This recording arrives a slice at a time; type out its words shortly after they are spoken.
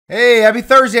Hey, happy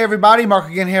Thursday, everybody.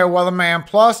 Mark again here at Weatherman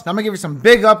Plus. Now, I'm going to give you some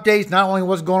big updates, not only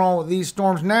what's going on with these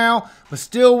storms now, but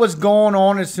still what's going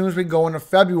on as soon as we go into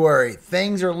February.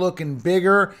 Things are looking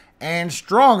bigger and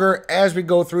stronger as we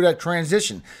go through that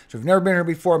transition. So if you've never been here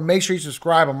before, make sure you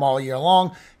subscribe. I'm all year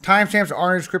long. Timestamps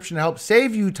are in the description to help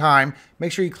save you time.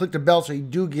 Make sure you click the bell so you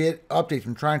do get updates.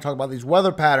 I'm trying to talk about these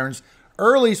weather patterns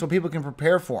early so people can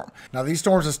prepare for them. Now, these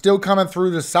storms are still coming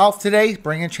through the south today,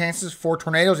 bringing chances for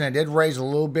tornadoes, and it did raise a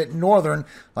little bit northern,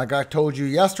 like I told you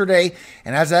yesterday.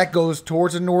 And as that goes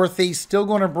towards the northeast, still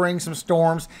going to bring some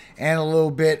storms, and a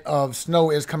little bit of snow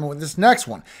is coming with this next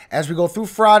one. As we go through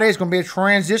Friday, it's going to be a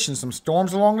transition. Some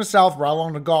storms along the south, right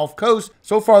along the Gulf Coast.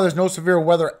 So far, there's no severe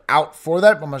weather out for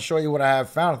that, but I'm going to show you what I have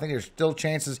found. I think there's still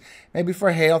chances maybe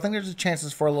for hail. I think there's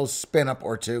chances for a little spin up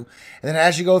or two. And then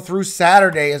as you go through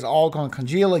Saturday, it's all going to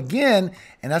congeal again,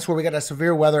 and that's where we got that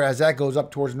severe weather as that goes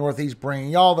up towards the northeast, bringing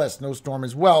y'all that snowstorm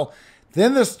as well.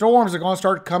 Then the storms are going to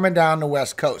start coming down the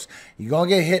west coast. You're going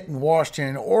to get hit in Washington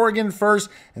and Oregon first,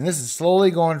 and this is slowly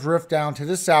going to drift down to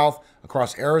the south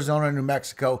across Arizona and New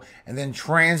Mexico, and then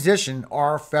transition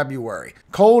our February.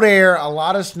 Cold air, a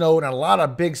lot of snow, and a lot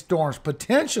of big storms,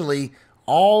 potentially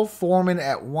all forming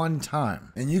at one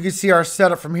time. And you can see our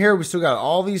setup from here. We still got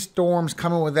all these storms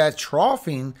coming with that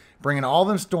troughing, bringing all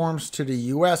them storms to the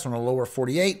U.S. on the lower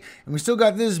 48. And we still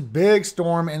got this big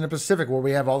storm in the Pacific where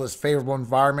we have all this favorable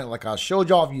environment like I showed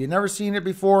y'all. If you've never seen it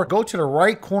before, go to the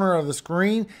right corner of the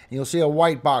screen and you'll see a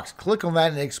white box. Click on that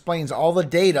and it explains all the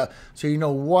data so you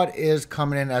know what is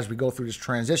coming in as we go through this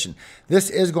transition.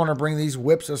 This is going to bring these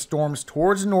whips of storms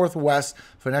towards the northwest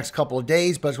for the next couple of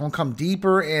days, but it's going to come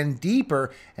deeper and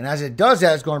deeper. And as it does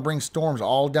that, it's going to bring storms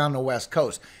all down the west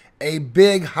coast. A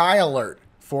big high alert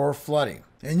for flooding.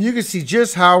 And you can see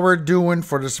just how we're doing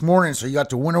for this morning. So you got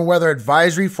the winter weather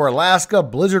advisory for Alaska,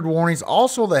 blizzard warnings,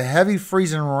 also the heavy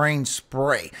freezing rain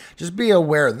spray. Just be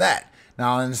aware of that.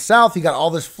 Now in the south, you got all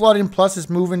this flooding, plus it's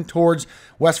moving towards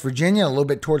West Virginia, a little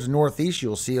bit towards the northeast.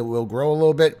 You'll see it will grow a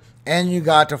little bit. And you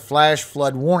got the flash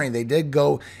flood warning. They did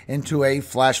go into a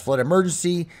flash flood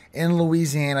emergency in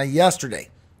Louisiana yesterday.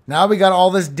 Now we got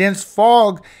all this dense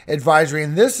fog advisory,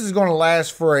 and this is going to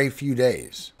last for a few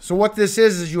days. So what this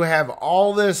is you have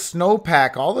all this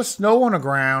snowpack, all the snow on the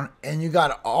ground, and you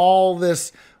got all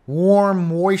this warm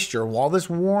moisture, all this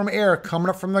warm air coming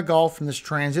up from the Gulf from this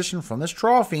transition, from this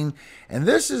troughing, and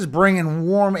this is bringing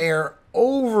warm air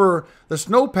over the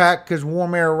snowpack because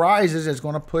warm air rises, it's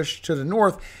going to push to the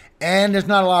north, and there's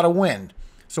not a lot of wind.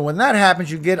 So when that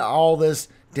happens, you get all this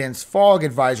dense fog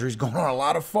advisories going on, a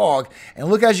lot of fog. And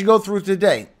look, as you go through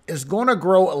today, it's going to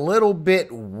grow a little bit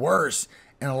worse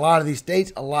in a lot of these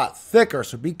states, a lot thicker.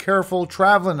 So be careful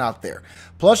traveling out there.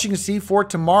 Plus, you can see for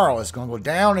tomorrow, it's going to go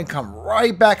down and come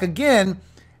right back again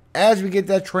as we get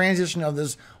that transition of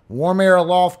this warm air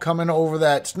aloft coming over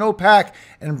that snowpack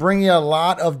and bringing a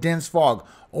lot of dense fog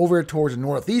over here towards the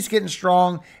northeast getting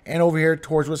strong, and over here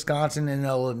towards Wisconsin and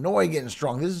Illinois getting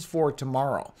strong. This is for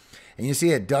tomorrow. And you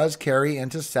see it does carry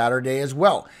into Saturday as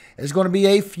well. It's going to be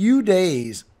a few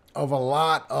days of a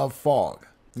lot of fog.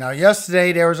 Now,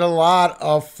 yesterday, there was a lot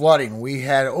of flooding. We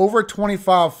had over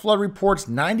 25 flood reports,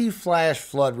 90 flash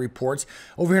flood reports.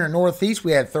 Over here in the northeast,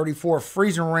 we had 34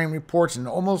 freezing rain reports and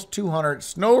almost 200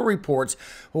 snow reports.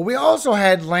 But we also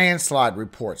had landslide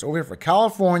reports over here for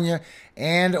California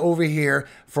and over here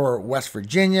for West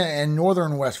Virginia and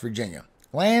northern West Virginia.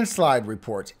 Landslide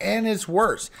reports, and it's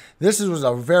worse. This was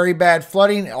a very bad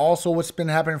flooding, also what's been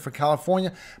happening for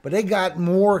California, but they got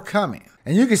more coming.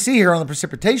 And you can see here on the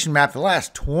precipitation map the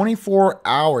last 24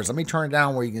 hours. Let me turn it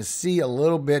down where you can see a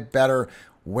little bit better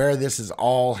where this is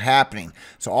all happening.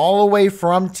 So all the way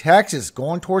from Texas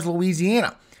going towards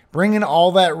Louisiana, bringing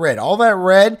all that red. All that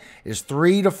red is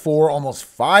 3 to 4, almost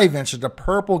 5 inches. The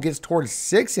purple gets towards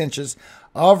 6 inches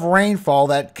of rainfall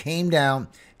that came down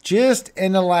just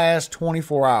in the last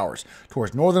 24 hours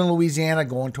towards northern Louisiana,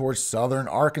 going towards southern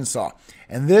Arkansas.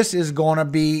 And this is going to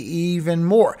be even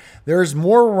more. There's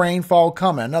more rainfall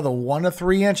coming. Another 1 to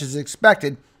 3 inches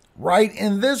expected right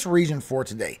in this region for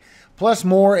today. Plus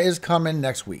more is coming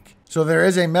next week. So there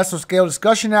is a mesoscale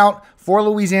discussion out for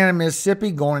Louisiana and Mississippi,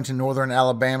 going into northern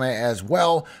Alabama as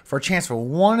well, for a chance for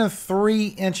 1 to 3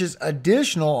 inches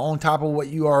additional on top of what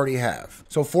you already have.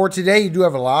 So for today, you do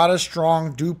have a lot of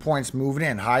strong dew points moving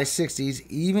in, high 60s,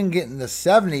 even getting the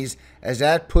 70s as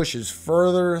that pushes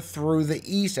further through the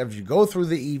east as you go through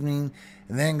the evening.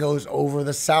 and then goes over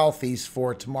the southeast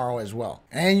for tomorrow as well.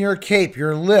 And your cape,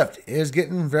 your lift, is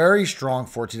getting very strong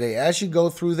for today. As you go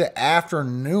through the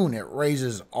afternoon, it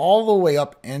raises all the way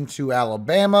up into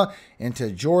Alabama,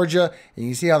 into Georgia, and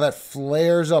you see how that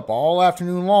flares up all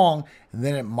afternoon long, and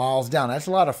then it miles down. That's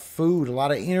a lot of food, a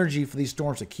lot of energy for these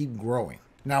storms to keep growing.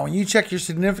 Now, when you check your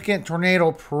significant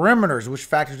tornado perimeters, which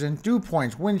factors in dew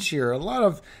points, wind shear, a lot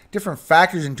of different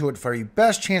factors into it for your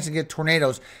best chance to get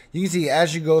tornadoes, you can see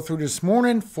as you go through this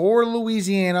morning for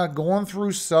Louisiana, going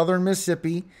through southern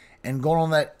Mississippi, and going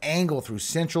on that angle through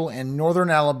central and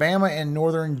northern Alabama and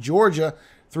northern Georgia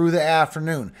through the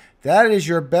afternoon. That is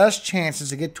your best chances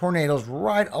to get tornadoes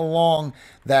right along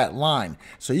that line.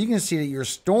 So you can see that your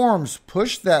storms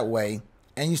push that way,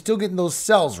 and you're still getting those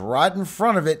cells right in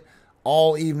front of it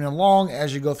all evening long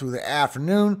as you go through the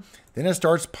afternoon. Then it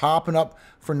starts popping up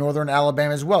for northern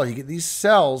Alabama as well. You get these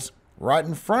cells right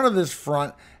in front of this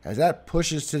front as that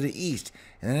pushes to the east.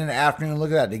 And then in the afternoon, look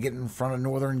at that. They get in front of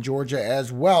northern Georgia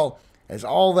as well as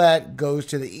all that goes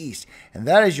to the east. And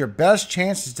that is your best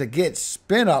chances to get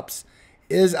spin-ups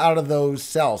is out of those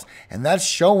cells. And that's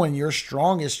showing your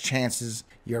strongest chances,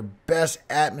 your best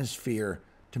atmosphere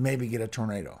to maybe get a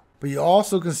tornado. But you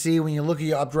also can see when you look at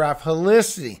your updraft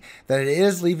helicity that it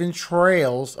is leaving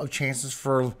trails of chances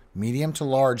for medium to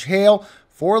large hail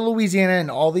for Louisiana, and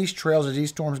all these trails as these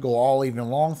storms go all evening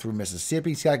long through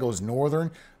Mississippi. See how it goes northern,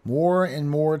 more and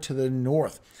more to the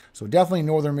north. So definitely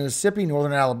northern Mississippi,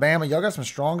 northern Alabama. Y'all got some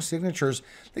strong signatures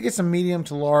that get some medium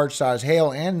to large size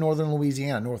hail, and northern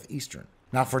Louisiana, northeastern.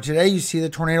 Now for today, you see the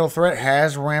tornado threat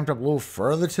has ramped up a little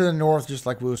further to the north, just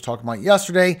like we was talking about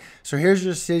yesterday. So here's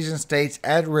your cities and states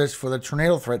at risk for the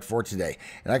tornado threat for today.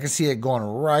 And I can see it going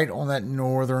right on that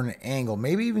northern angle,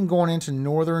 maybe even going into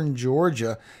northern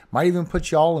Georgia, might even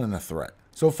put y'all in the threat.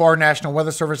 So far, National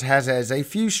Weather Service has as a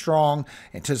few strong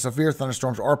to severe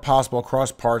thunderstorms are possible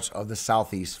across parts of the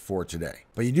southeast for today.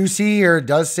 But you do see here, it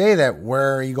does say that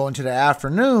where you go into the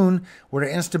afternoon, where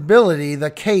the instability,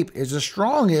 the Cape is the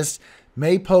strongest,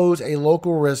 may pose a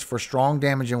local risk for strong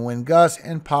damage and wind gusts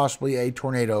and possibly a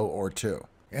tornado or two.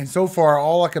 And so far,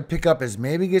 all I could pick up is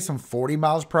maybe get some 40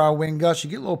 miles per hour wind gusts. You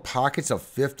get little pockets of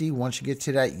 50 once you get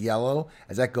to that yellow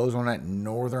as that goes on that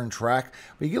northern track.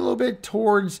 But you get a little bit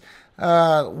towards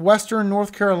western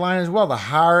North Carolina as well, the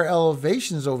higher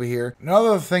elevations over here.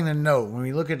 Another thing to note, when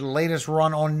we look at the latest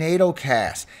run on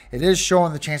NATOcast, it is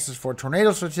showing the chances for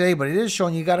tornadoes for today, but it is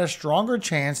showing you got a stronger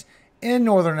chance in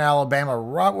northern Alabama,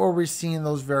 right where we're seeing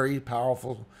those very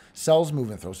powerful cells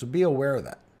moving through. So be aware of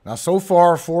that. Now, so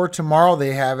far for tomorrow,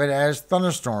 they have it as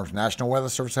thunderstorms. National Weather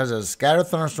Service says that scattered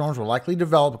thunderstorms will likely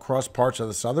develop across parts of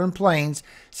the southern plains,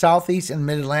 southeast, and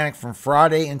mid-Atlantic from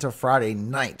Friday into Friday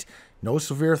night. No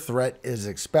severe threat is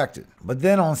expected. But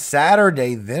then on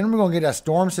Saturday, then we're going to get that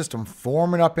storm system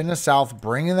forming up in the south,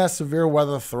 bringing that severe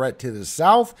weather threat to the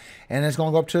south, and it's going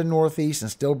to go up to the northeast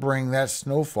and still bring that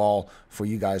snowfall for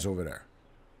you guys over there.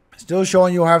 Still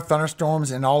showing you'll have thunderstorms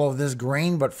and all of this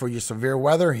green, but for your severe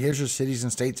weather, here's your cities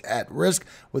and states at risk,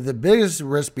 with the biggest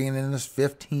risk being in this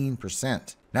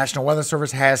 15%. National Weather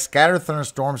Service has scattered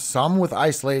thunderstorms, some with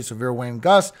isolated severe wind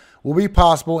gusts, will be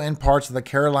possible in parts of the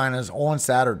Carolinas on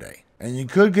Saturday. And you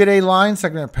could get a line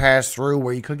segment pass through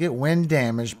where you could get wind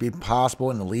damage be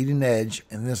possible in the leading edge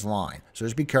in this line. So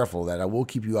just be careful of that. I will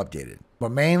keep you updated.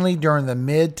 But mainly during the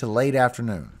mid to late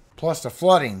afternoon. Plus the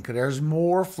flooding, because there's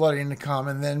more flooding to come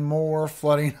and then more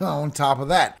flooding on top of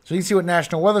that. So you can see what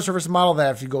National Weather Service model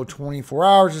that if you go 24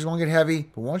 hours, it's going to get heavy.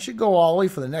 But once you go all the way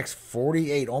for the next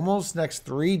 48, almost next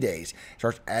 3 days, it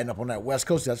starts adding up on that west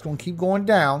coast. That's going to keep going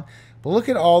down. But look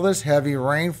at all this heavy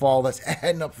rainfall that's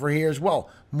adding up for here as well.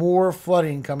 More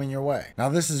flooding coming your way. Now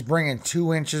this is bringing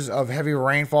 2 inches of heavy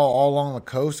rainfall all along the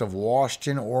coast of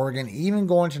Washington, Oregon, even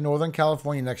going to Northern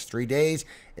California next 3 days.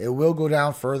 It will go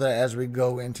down further as we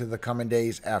go into the coming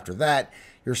days after that.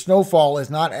 Your snowfall is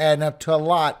not adding up to a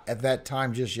lot at that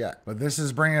time just yet. But this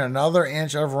is bringing another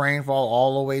inch of rainfall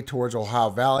all the way towards Ohio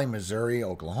Valley, Missouri,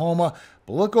 Oklahoma.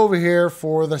 But look over here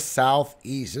for the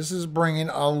southeast. This is bringing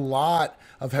a lot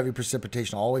of heavy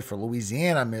precipitation all the way for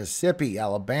Louisiana, Mississippi,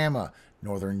 Alabama,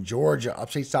 northern Georgia,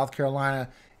 upstate South Carolina,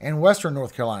 and western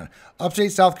North Carolina.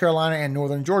 Upstate South Carolina and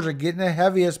northern Georgia getting the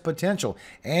heaviest potential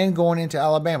and going into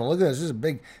Alabama. Look at this. This is a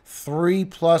big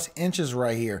 3+ inches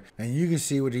right here. And you can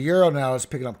see with the Euro now it's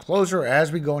picking up closer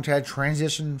as we go into that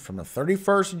transition from the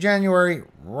 31st of January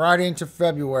right into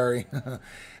February.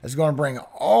 It's going to bring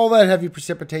all that heavy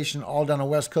precipitation all down the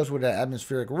west coast with that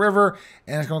atmospheric river,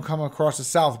 and it's going to come across the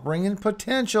south, bringing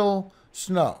potential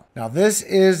snow. Now this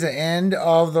is the end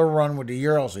of the run with the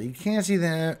Euro, so you can't see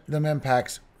them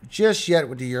impacts just yet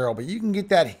with the Euro, but you can get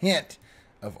that hint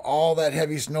of all that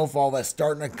heavy snowfall that's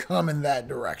starting to come in that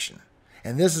direction.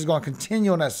 And this is going to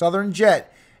continue on that southern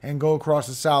jet and go across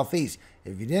the southeast.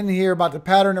 If you didn't hear about the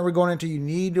pattern that we're going into, you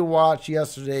need to watch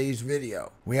yesterday's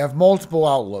video. We have multiple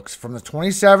outlooks from the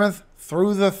 27th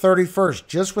through the 31st,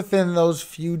 just within those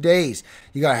few days.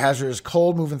 You got hazardous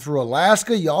cold moving through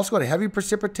Alaska. You also got heavy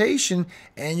precipitation,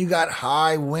 and you got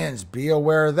high winds. Be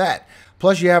aware of that.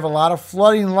 Plus, you have a lot of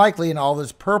flooding likely in all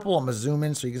this purple. I'm going to zoom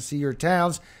in so you can see your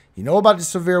towns. You know about the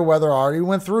severe weather. I already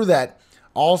went through that.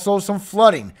 Also, some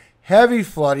flooding. Heavy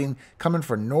flooding coming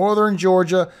from northern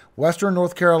Georgia, western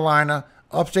North Carolina,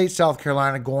 upstate South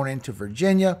Carolina, going into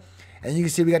Virginia. And you can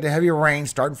see we got the heavy rain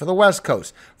starting for the west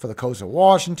coast, for the coast of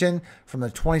Washington, from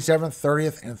the 27th,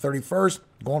 30th, and 31st,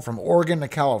 going from Oregon to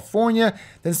California,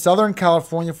 then southern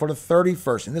California for the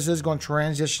 31st. And this is going to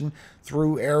transition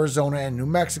through Arizona and New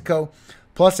Mexico,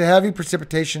 plus the heavy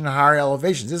precipitation and higher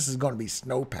elevations. This is going to be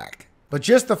snowpack. But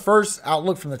just the first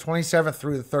outlook from the 27th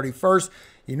through the 31st,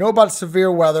 you know about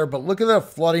severe weather, but look at the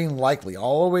flooding likely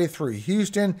all the way through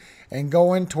Houston and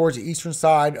going towards the eastern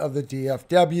side of the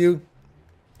DFW.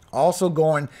 Also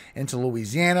going into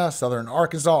Louisiana, southern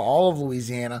Arkansas, all of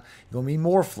Louisiana. Going to be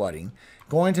more flooding.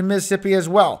 Going to Mississippi as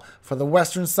well for the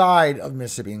western side of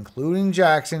Mississippi, including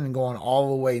Jackson, and going all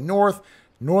the way north,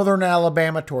 northern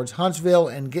Alabama towards Huntsville,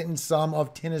 and getting some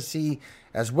of Tennessee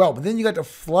as well. But then you got the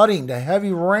flooding, the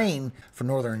heavy rain from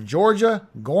northern Georgia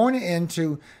going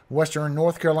into western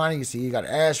North Carolina. You see you got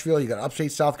Asheville, you got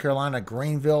upstate South Carolina,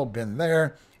 Greenville, been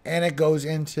there, and it goes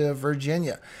into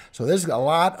Virginia. So there's a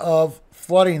lot of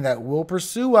flooding that will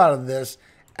pursue out of this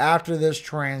after this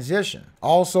transition.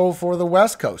 Also for the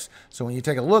West Coast. So when you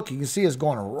take a look, you can see it's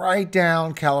going right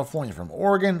down California from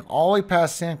Oregon all the way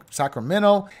past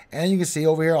Sacramento. And you can see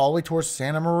over here all the way towards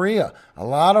Santa Maria. A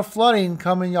lot of flooding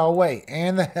coming your way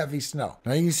and the heavy snow.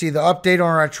 Now you can see the update on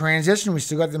our transition. We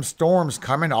still got them storms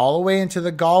coming all the way into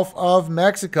the Gulf of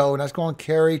Mexico. And that's going to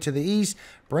carry to the east,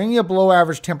 bring you below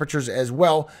average temperatures as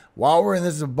well while we're in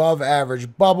this above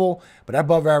average bubble. But that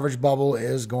above average bubble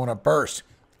is going to burst.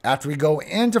 After we go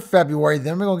into February,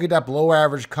 then we're going to get that below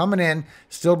average coming in,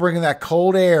 still bringing that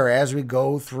cold air as we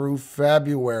go through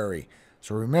February.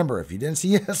 So remember, if you didn't see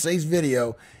yesterday's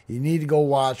video, you need to go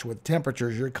watch what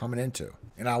temperatures you're coming into.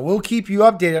 And I will keep you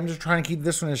updated. I'm just trying to keep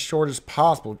this one as short as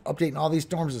possible. Updating all these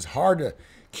storms is hard to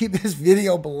keep this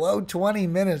video below 20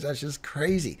 minutes. That's just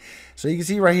crazy. So you can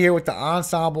see right here with the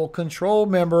ensemble control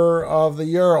member of the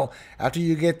Euro, after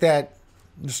you get that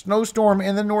snowstorm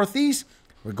in the northeast,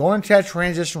 we're going into that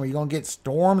transition where you're going to get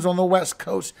storms on the west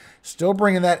coast, still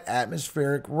bringing that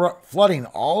atmospheric flooding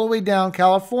all the way down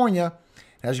California.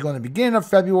 As you're going to the beginning of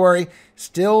February,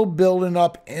 still building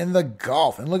up in the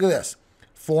Gulf. And look at this,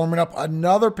 forming up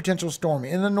another potential storm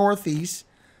in the northeast,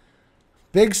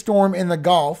 big storm in the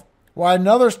Gulf, while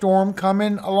another storm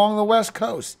coming along the west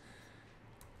coast.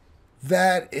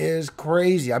 That is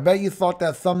crazy. I bet you thought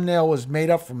that thumbnail was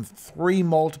made up from 3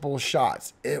 multiple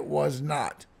shots. It was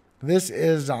not. This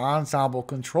is the ensemble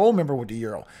control member with the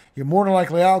Euro. Your more than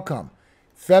likely outcome.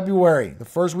 February, the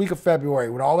first week of February,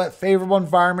 with all that favorable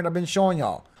environment I've been showing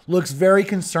y'all, looks very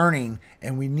concerning,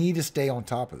 and we need to stay on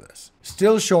top of this.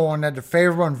 Still showing that the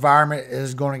favorable environment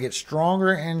is going to get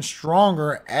stronger and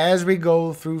stronger as we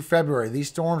go through February. These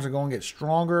storms are going to get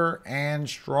stronger and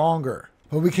stronger.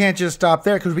 But we can't just stop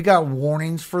there because we got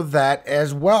warnings for that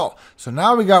as well. So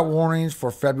now we got warnings for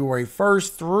February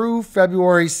 1st through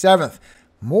February 7th.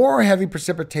 More heavy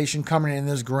precipitation coming in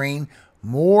this green.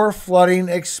 More flooding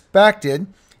expected.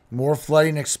 More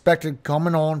flooding expected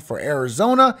coming on for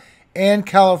Arizona and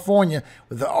California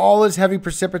with all this heavy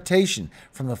precipitation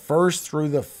from the 1st through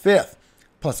the 5th.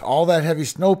 Plus all that heavy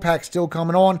snowpack still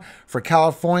coming on for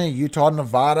California, Utah,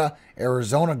 Nevada,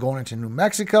 Arizona, going into New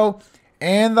Mexico.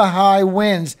 And the high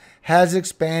winds has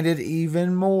expanded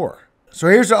even more. So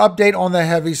here's an update on the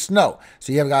heavy snow.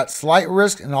 So you have got slight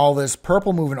risk and all this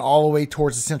purple moving all the way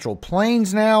towards the Central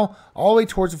Plains now, all the way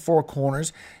towards the Four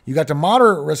Corners. You got the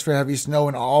moderate risk for heavy snow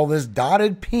and all this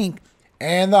dotted pink,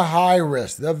 and the high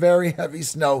risk, the very heavy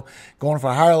snow going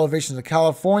for higher elevations of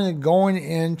California, going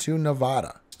into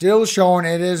Nevada. Still showing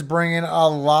it is bringing a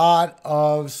lot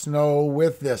of snow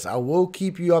with this. I will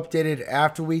keep you updated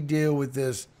after we deal with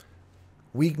this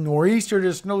weak nor'easter,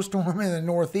 this snowstorm in the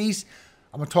northeast.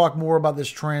 I'm going to talk more about this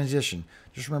transition.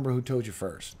 Just remember who told you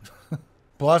first.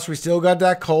 Plus, we still got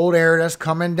that cold air that's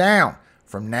coming down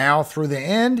from now through the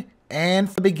end and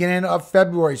the beginning of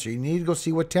February. So you need to go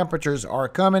see what temperatures are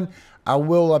coming. I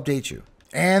will update you.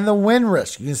 And the wind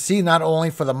risk. You can see not only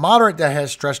for the moderate that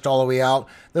has stretched all the way out,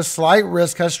 the slight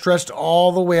risk has stretched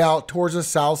all the way out towards the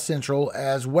south central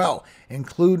as well,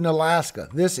 including Alaska.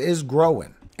 This is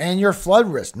growing. and your flood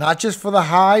risk, not just for the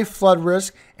high flood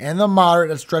risk and the moderate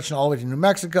that's stretching all the way to New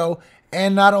Mexico,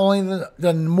 and not only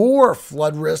the more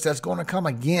flood risk that's going to come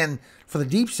again for the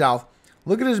deep south.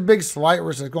 Look at this big slight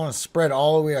risk that's going to spread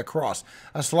all the way across.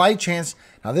 A slight chance.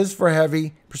 Now, this is for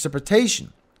heavy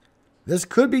precipitation. This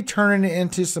could be turning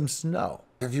into some snow.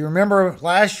 If you remember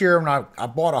last year when I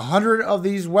bought 100 of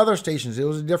these weather stations, it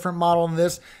was a different model than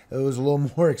this. It was a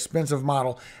little more expensive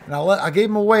model. And I gave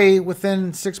them away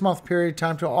within 6-month period of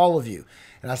time to all of you.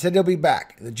 And I said they'll be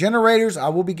back. The generators, I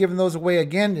will be giving those away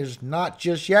again. There's not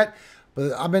just yet.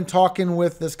 But I've been talking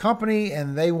with this company,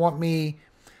 and they want me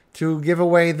to give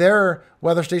away their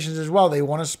weather stations as well. They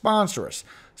want to sponsor us.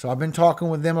 So I've been talking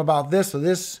with them about this. So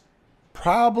this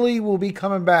probably will be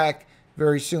coming back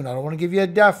very soon. I don't want to give you a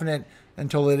definite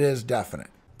until it is definite.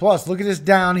 Plus, look at this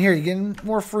down here. You're getting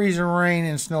more freezing rain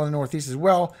and snow in the Northeast as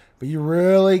well, but you're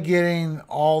really getting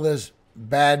all this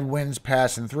bad winds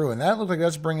passing through. And that looks like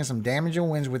that's bringing some damaging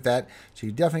winds with that. So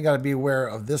you definitely got to be aware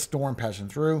of this storm passing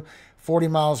through. 40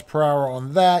 miles per hour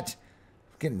on that.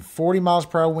 Getting 40 miles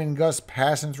per hour wind gusts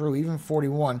passing through, even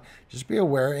 41. Just be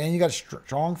aware. And you got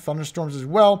strong thunderstorms as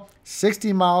well.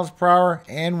 60 miles per hour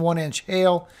and 1-inch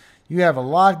hail. You have a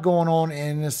lot going on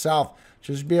in the south.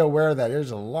 Just be aware that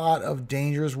there's a lot of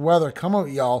dangerous weather coming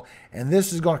with y'all. And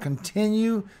this is going to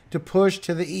continue to push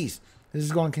to the east. This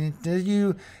is going to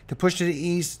continue to push to the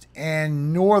east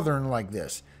and northern like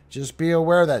this. Just be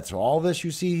aware of that. So all this you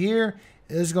see here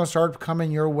is going to start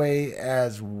coming your way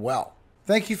as well.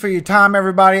 Thank you for your time,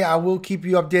 everybody. I will keep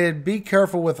you updated. Be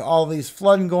careful with all these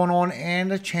flooding going on,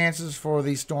 and the chances for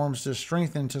these storms to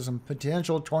strengthen to some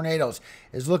potential tornadoes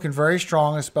is looking very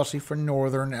strong, especially for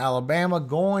northern Alabama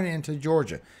going into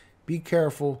Georgia. Be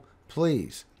careful,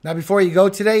 please. Now, before you go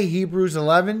today, Hebrews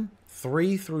 11,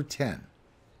 3 through 10.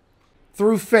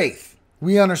 Through faith,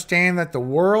 we understand that the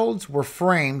worlds were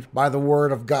framed by the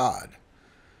word of God,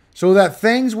 so that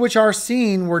things which are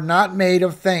seen were not made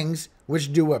of things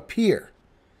which do appear.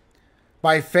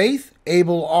 By faith,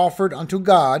 Abel offered unto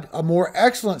God a more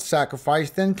excellent sacrifice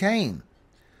than Cain,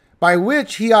 by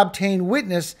which he obtained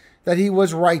witness that he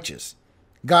was righteous,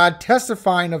 God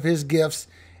testifying of his gifts,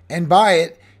 and by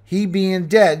it he being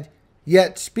dead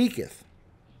yet speaketh.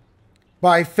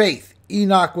 By faith,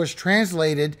 Enoch was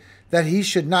translated that he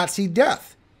should not see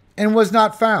death, and was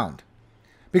not found,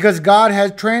 because God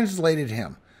had translated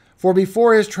him. For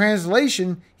before his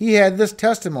translation he had this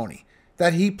testimony,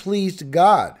 that he pleased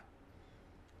God.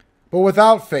 But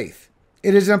without faith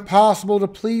it is impossible to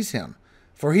please him.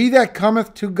 For he that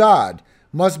cometh to God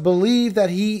must believe that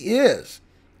he is,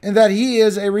 and that he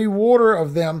is a rewarder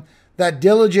of them that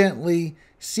diligently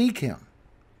seek him.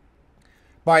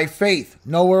 By faith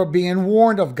Noah, being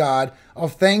warned of God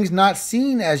of things not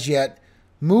seen as yet,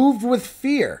 moved with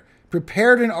fear,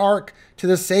 prepared an ark to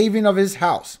the saving of his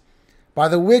house, by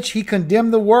the which he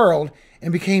condemned the world,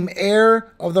 and became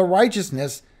heir of the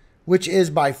righteousness which is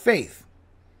by faith.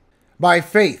 By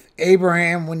faith,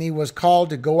 Abraham, when he was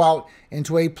called to go out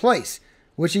into a place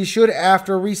which he should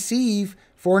after receive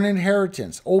for an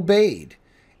inheritance, obeyed,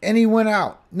 and he went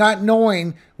out, not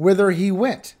knowing whither he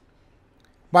went.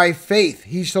 By faith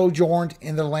he sojourned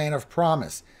in the land of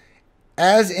promise,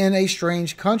 as in a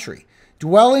strange country,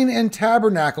 dwelling in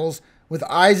tabernacles with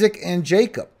Isaac and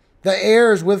Jacob, the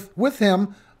heirs with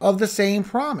him of the same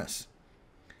promise.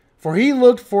 For he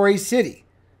looked for a city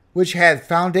which had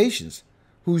foundations,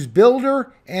 whose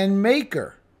builder and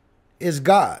maker is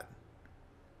God.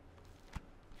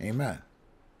 Amen.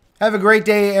 Have a great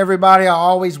day, everybody. I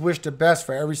always wish the best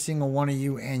for every single one of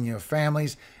you and your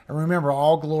families. And remember,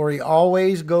 all glory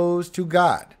always goes to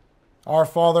God, our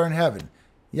Father in heaven,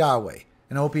 Yahweh.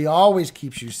 And I hope he always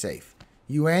keeps you safe,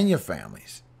 you and your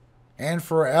families, and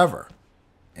forever.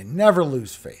 And never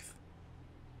lose faith.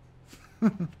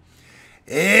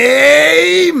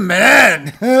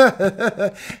 Amen.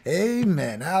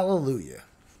 Amen. Hallelujah.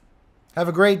 Have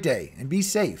a great day and be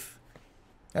safe,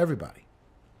 everybody.